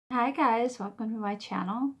Hi guys, welcome to my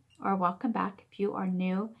channel, or welcome back if you are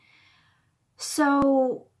new.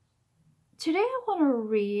 So today I want to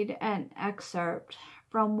read an excerpt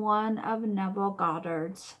from one of Neville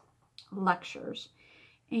Goddard's lectures.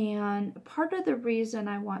 And part of the reason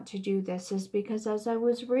I want to do this is because as I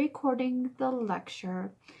was recording the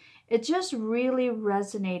lecture, it just really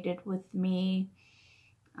resonated with me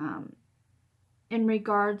in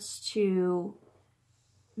regards to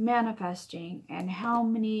manifesting and how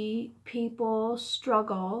many people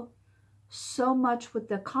struggle so much with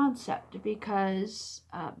the concept because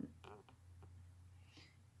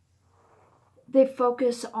they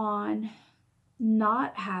focus on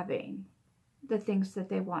not having the things that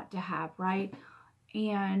they want to have, right?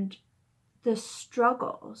 And the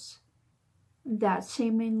struggles that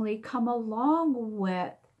seemingly come along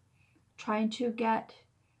with trying to get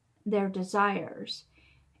their desires.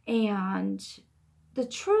 And the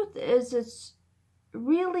truth is, it's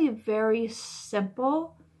really very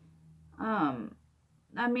simple. I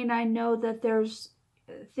mean, I know that there's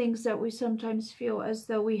things that we sometimes feel as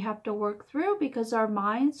though we have to work through because our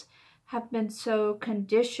minds have been so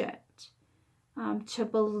conditioned to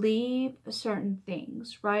believe certain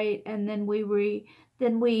things, right? And then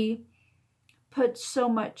we put so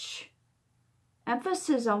much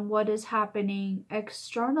emphasis on what is happening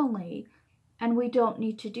externally, and we don't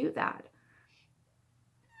need to do that.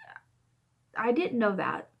 I didn't know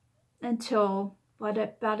that until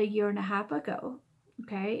about a year and a half ago,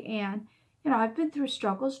 okay? And I've been through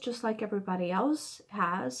struggles just like everybody else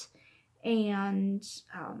has, and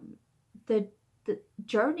the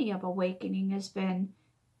journey of awakening has been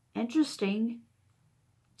interesting,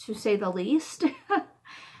 to say the least.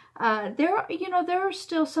 There are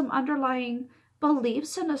still some underlying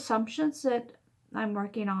beliefs and assumptions that I'm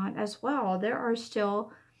working on as well. There are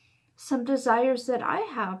still some desires that I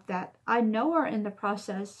have that I know are in the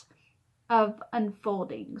process of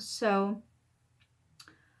unfolding. So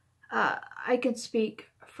I can speak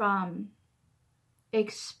from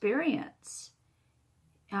experience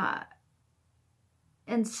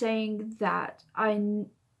in saying that I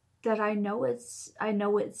know it's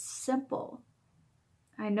simple.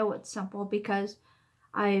 I know it's simple because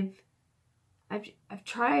I've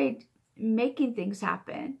tried making things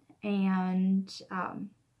happen, and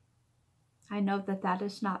I know that that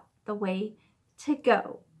is not the way to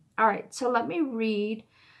go. All right, so let me read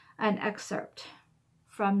an excerpt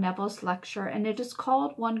from Neville's lecture, and it is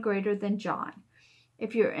called One Greater Than John.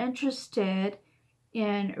 If you're interested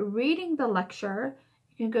in reading the lecture,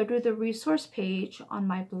 you can go to the resource page on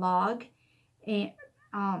my blog and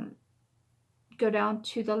go down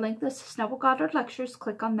to the link that says Neville Goddard Lectures,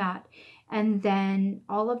 click on that, and then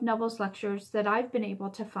all of Neville's lectures that I've been able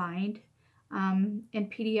to find in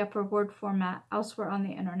PDF or Word format elsewhere on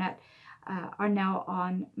the internet are now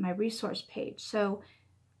on my resource page. So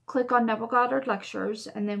click on Neville Goddard Lectures,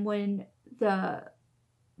 and then when the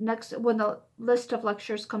list of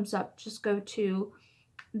lectures comes up, just go to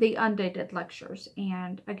the undated lectures.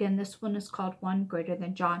 And again, this one is called One Greater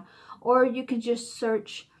Than John. Or you can just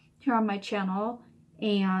search here on my channel,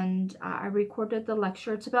 and I recorded the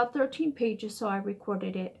lecture. It's about 13 pages, so I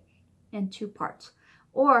recorded it in 2 parts.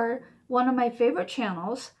 Or one of my favorite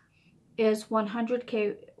channels is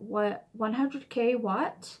 100K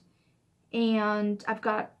What, and I've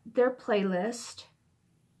got their playlist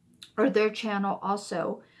or their channel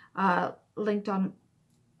also linked on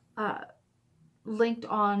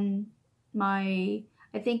my,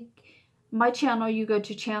 I think my channel. You go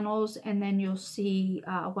to channels and then you'll see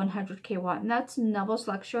 100K Watt, and that's Neville's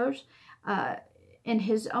lectures in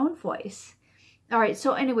his own voice. All right,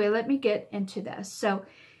 so anyway, let me get into this. So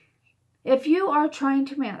if you are trying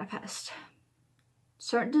to manifest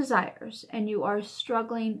certain desires and you are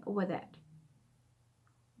struggling with it,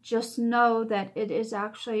 just know that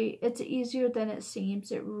it's easier than it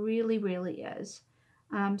seems. It really, really is.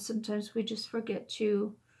 Sometimes we just forget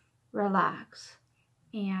to relax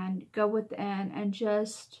and go within and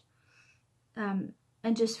just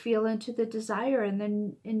feel into the desire, and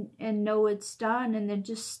then and know it's done, and then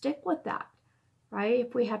just stick with that, right?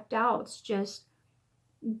 If we have doubts, just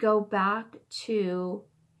go back to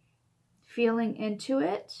feeling into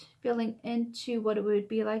it, feeling into what it would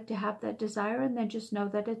be like to have that desire, and then just know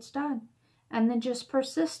that it's done, and then just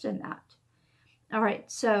persist in that. All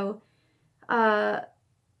right, so I'm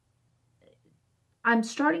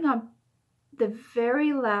starting on the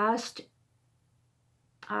very last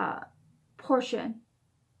portion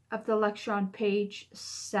of the lecture on page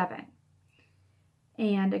 7.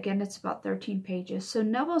 And again, it's about 13 pages. So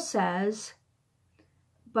Neville says,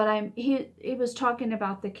 but he was talking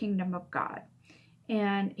about the kingdom of God.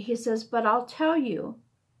 And he says, but I'll tell you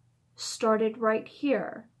started right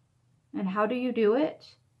here. And how do you do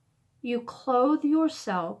it? You clothe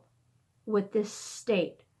yourself with this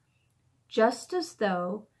state, just as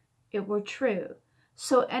though it were true.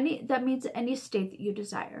 So that means any state that you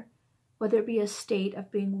desire, whether it be a state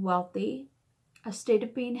of being wealthy, a state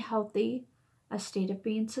of being healthy, a state of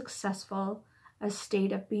being successful, a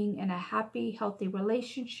state of being in a happy, healthy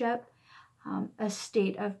relationship, a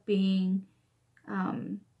state of being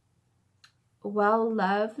well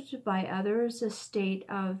loved by others, a state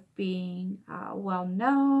of being well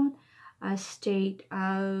known, a state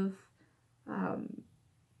of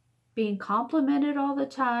being complimented all the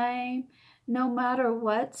time. No matter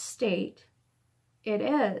what state it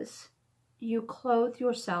is, you clothe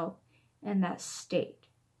yourself in that state.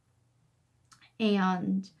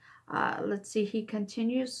 And let's see, he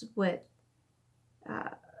continues with,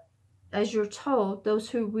 as you're told, those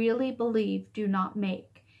who really believe do not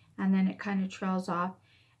make. And then it kind of trails off.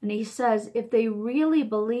 And he says, if they really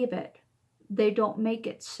believe it, they don't make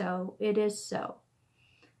it so. It is so.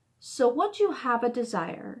 So once you have a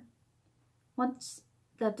desire, once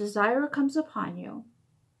that desire comes upon you,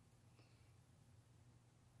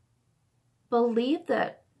 believe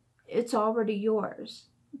that it's already yours.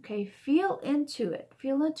 Okay, feel into it.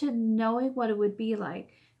 Feel into knowing what it would be like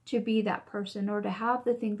to be that person or to have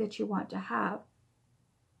the thing that you want to have.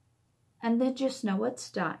 And then just know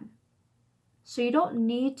it's done. So you don't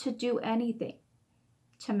need to do anything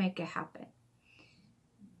to make it happen.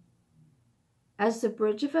 As the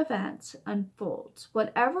bridge of events unfolds,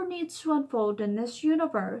 whatever needs to unfold in this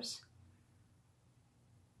universe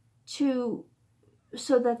so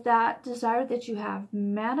that desire that you have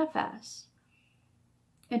manifests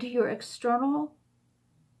into your external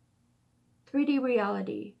 3D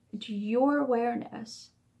reality, into your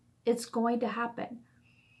awareness, it's going to happen.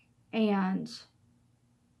 And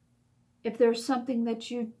if there's something that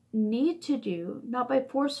you need to do, not by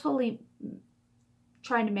forcefully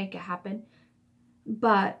trying to make it happen,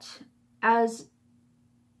 but as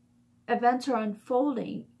events are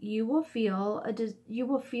unfolding, you will feel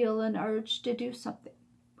an urge to do something,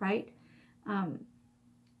 right?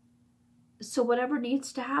 So whatever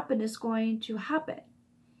needs to happen is going to happen,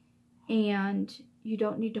 and you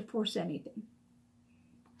don't need to force anything.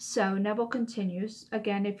 So Neville continues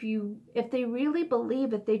again. If they really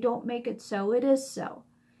believe it, they don't make it so. It is so.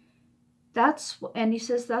 And he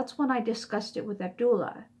says that's when I discussed it with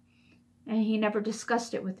Abdullah. And he never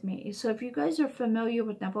discussed it with me. So if you guys are familiar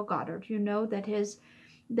with Neville Goddard, you know that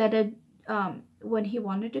when he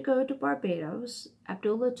wanted to go to Barbados,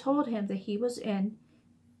 Abdullah told him that he was in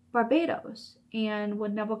Barbados. And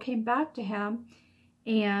when Neville came back to him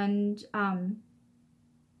and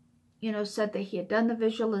said that he had done the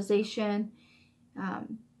visualization,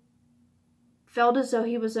 felt as though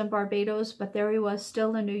he was in Barbados, but there he was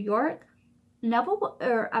still in New York,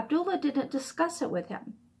 Abdullah didn't discuss it with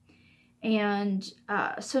him. And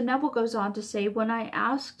so Neville goes on to say, when I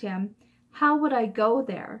asked him, how would I go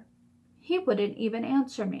there? He wouldn't even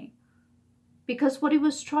answer me. Because what he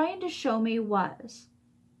was trying to show me was,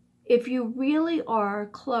 if you really are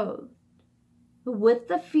clothed with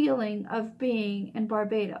the feeling of being in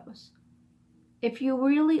Barbados, if you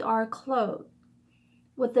really are clothed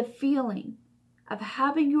with the feeling of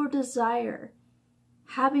having your desire,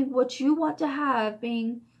 having what you want to have,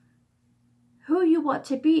 being who you want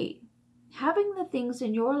to be, having the things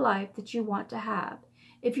in your life that you want to have,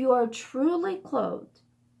 if you are truly clothed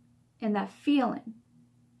in that feeling,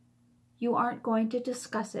 you aren't going to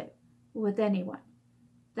discuss it with anyone.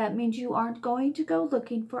 That means you aren't going to go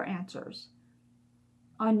looking for answers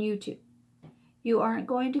on YouTube. You aren't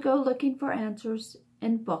going to go looking for answers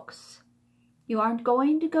in books. You aren't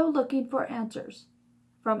going to go looking for answers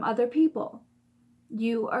from other people.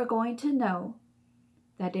 You are going to know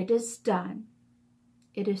that it is done.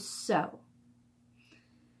 It is so.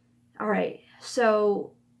 All right,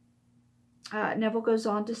 so Neville goes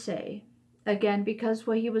on to say, again, because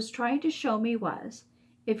what he was trying to show me was,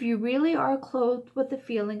 if you really are clothed with the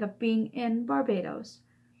feeling of being in Barbados,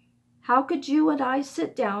 how could you and I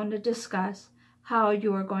sit down to discuss how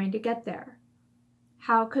you are going to get there?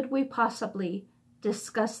 How could we possibly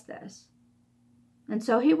discuss this? And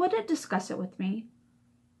so he wouldn't discuss it with me.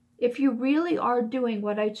 If you really are doing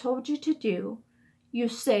what I told you to do, you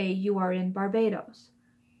say you are in Barbados.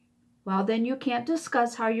 Well, then you can't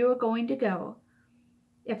discuss how you are going to go.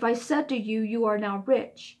 If I said to you, you are now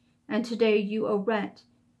rich, and today you owe rent,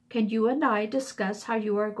 can you and I discuss how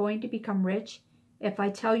you are going to become rich if I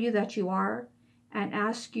tell you that you are, and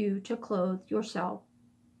ask you to clothe yourself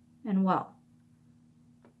in wealth?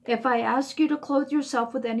 If I ask you to clothe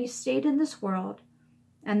yourself with any state in this world,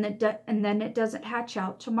 and then it doesn't hatch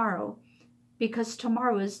out tomorrow, because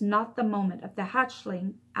tomorrow is not the moment of the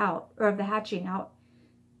hatching out,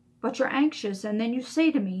 but you're anxious, and then you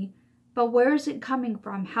say to me, but where is it coming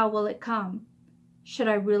from? How will it come? Should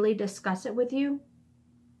I really discuss it with you?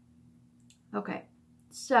 Okay,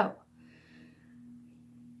 so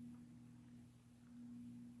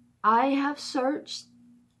I have searched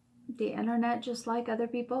the internet just like other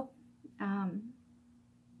people.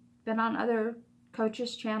 Been on other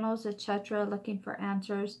coaches' channels, etc., looking for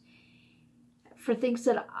answers for things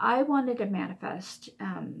that I wanted to manifest.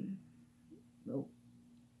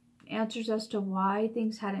 Answers as to why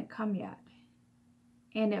things hadn't come yet.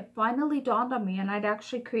 And it finally dawned on me, and I'd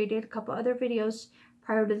actually created a couple other videos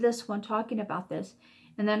prior to this one talking about this.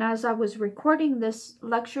 And then as I was recording this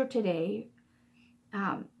lecture today,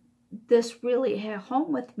 this really hit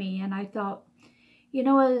home with me, and I thought, you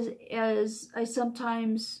know, as I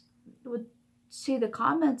sometimes would see the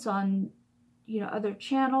comments on, you know, other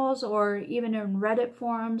channels or even in Reddit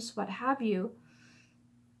forums, what have you,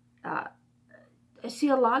 I see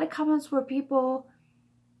a lot of comments where people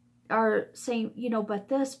are saying, you know, but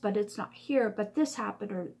this, but it's not here, but this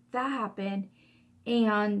happened or that happened.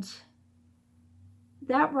 And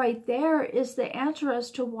that right there is the answer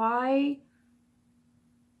as to why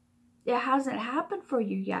it hasn't happened for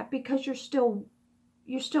you yet, because you're still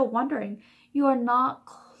wondering. You are not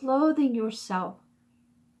clothing yourself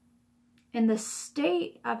in the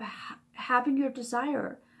state of having your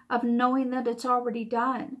desire, of knowing that it's already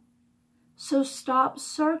done. So stop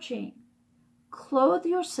searching. Clothe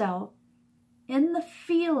yourself in the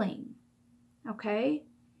feeling, okay?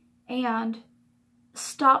 And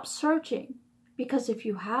stop searching, because if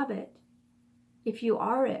you have it, if you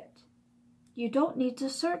are it, you don't need to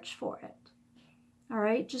search for it. All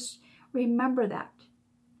right? Just remember that,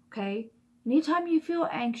 okay? Anytime you feel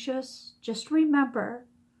anxious, just remember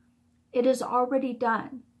it is already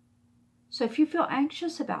done. So if you feel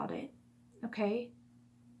anxious about it, okay,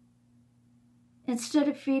 instead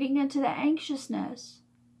of feeding into the anxiousness,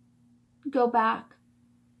 go back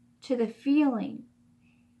to the feeling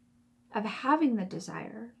of having the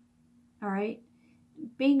desire, all right?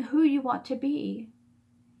 Being who you want to be.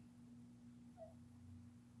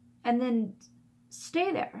 And then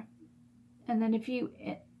stay there. And then if you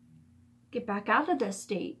get back out of this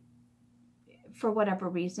state for whatever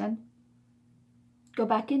reason, go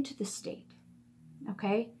back into the state,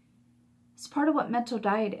 okay? It's part of what mental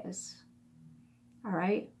diet is. All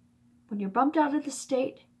right? When you're bumped out of the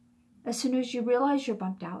state, as soon as you realize you're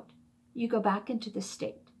bumped out, you go back into the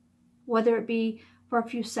state, whether it be for a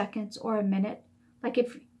few seconds or a minute. Like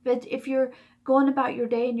if you're going about your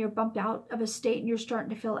day and you're bumped out of a state and you're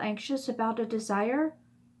starting to feel anxious about a desire,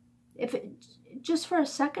 just for a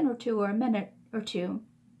second or two or a minute or two,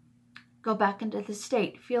 go back into the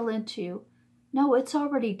state, feel into, no, it's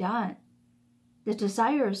already done. The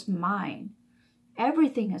desire is mine.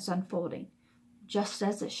 Everything is unfolding just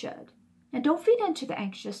as it should. And don't feed into the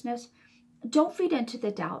anxiousness. Don't feed into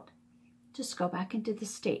the doubt. Just go back into the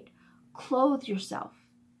state. Clothe yourself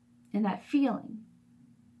in that feeling.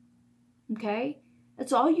 Okay?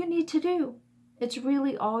 It's all you need to do. It's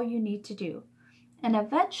really all you need to do. And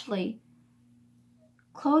eventually,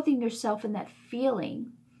 clothing yourself in that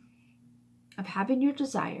feeling of having your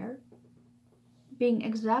desire, being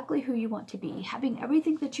exactly who you want to be, having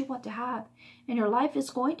everything that you want to have in your life is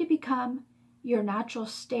going to become your natural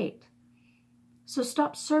state. So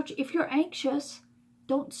stop searching. If you're anxious,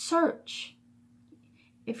 don't search.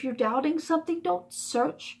 If you're doubting something, don't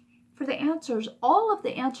search for the answers. All of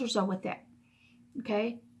the answers are within.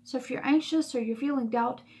 Okay? So if you're anxious or you're feeling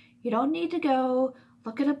doubt, you don't need to go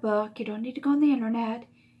look at a book. You don't need to go on the internet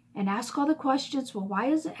and ask all the questions. Well, why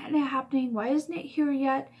isn't it happening? Why isn't it here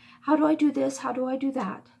yet? How do I do this? How do I do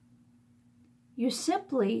that? You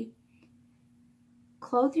simply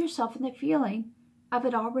clothe yourself in the feeling of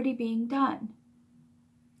it already being done.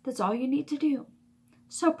 That's all you need to do.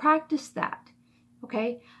 So practice that,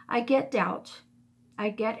 okay? I get doubt. I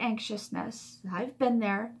get anxiousness. I've been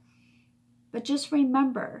there. But just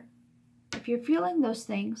remember, if you're feeling those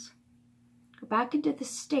things, go back into the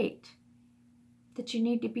state that you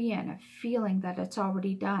need to be in, a feeling that it's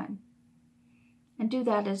already done. And do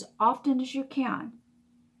that as often as you can.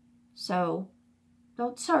 So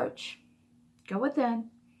don't search. Go within.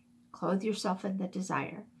 Clothe yourself in the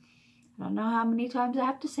desire. I don't know how many times I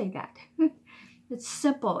have to say that. It's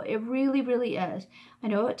simple. It really, really is. I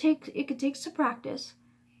know it could take some practice.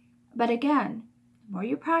 But again, the more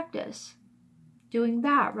you practice doing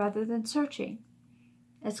that rather than searching,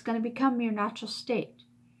 it's going to become your natural state.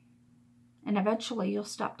 And eventually you'll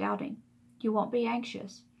stop doubting. You won't be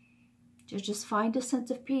anxious. just find a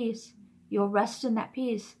sense of peace. You'll rest in that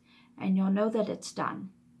peace, and you'll know that it's done.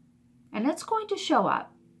 And it's going to show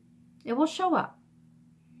up. It will show up.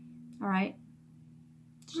 All right?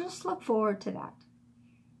 Just look forward to that.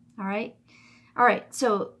 All right? All right,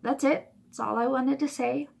 so that's it. That's all I wanted to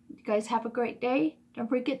say. You guys have a great day. Don't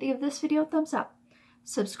forget to give this video a thumbs up.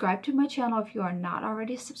 Subscribe to my channel if you are not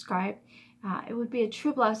already subscribed. It would be a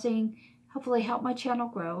true blessing. Hopefully help my channel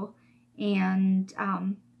grow. And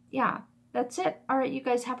yeah, that's it. All right, you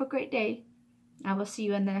guys have a great day. I will see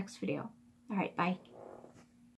you in the next video. All right, bye.